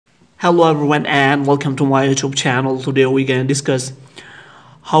Hello everyone and welcome to my YouTube channel. Today we can discuss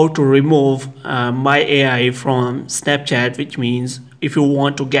how to remove my AI from Snapchat, which means if you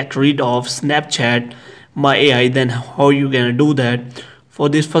want to get rid of Snapchat my AI, then how you gonna do that. For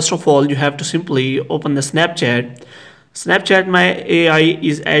this, first of all, you have to simply open the Snapchat my AI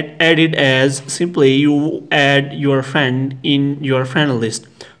is added as simply you add your friend in your friend list.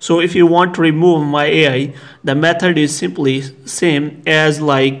 So if you want to remove my AI, the method is simply same as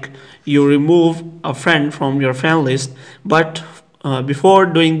like you remove a friend from your friend list, but before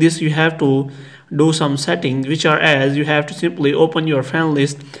doing this you have to do some settings, which are as you have to simply open your friend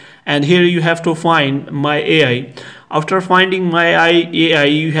list and here you have to find my AI. After finding my AI,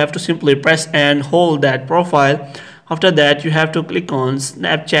 you have to simply press and hold that profile. After that you have to click on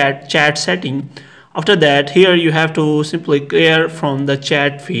Snapchat chat setting. After that, here you have to simply clear from the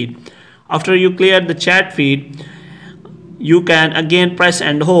chat feed. After you clear the chat feed, you can again press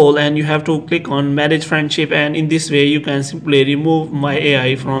and hold and you have to click on manage friendship, and in this way you can simply remove my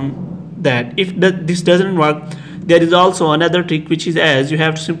AI from that. If this doesn't work, there is also another trick, which is as you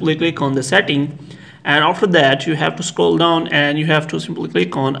have to simply click on the setting, and after that you have to scroll down and you have to simply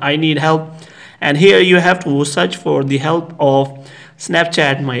click on I need help, and here you have to search for the help of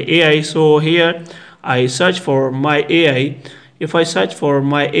Snapchat my AI. So here I search for my AI. If I search for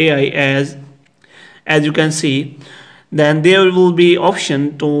my AI, as you can see, then there will be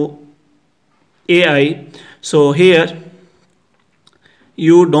option to AI. So here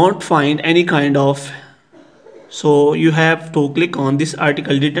you don't find any kind of, so you have to click on this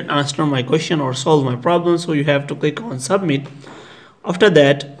article didn't answer my question or solve my problem, so you have to click on submit. After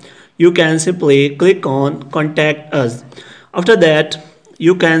that you can simply click on contact us. After that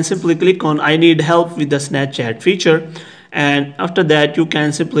you can simply click on I need help with the Snapchat feature, and after that you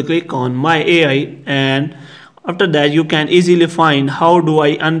can simply click on my AI, and after that you can easily find how do I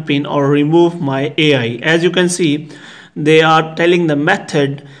unpin or remove my AI. As you can see, they are telling the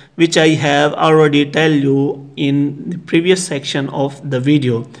method which I have already tell you in the previous section of the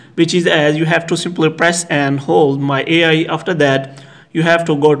video, which is as you have to simply press and hold my AI. After that you have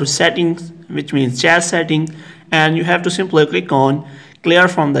to go to settings, which means chat setting, and you have to simply click on clear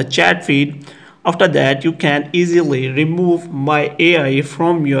from the chat feed. After that you can easily remove my AI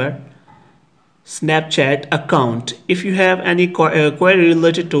from your Snapchat account. If you have any query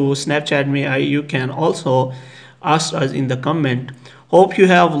related to Snapchat AI, you can also ask us in the comment. Hope you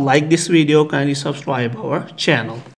have liked this video. Kindly subscribe our channel.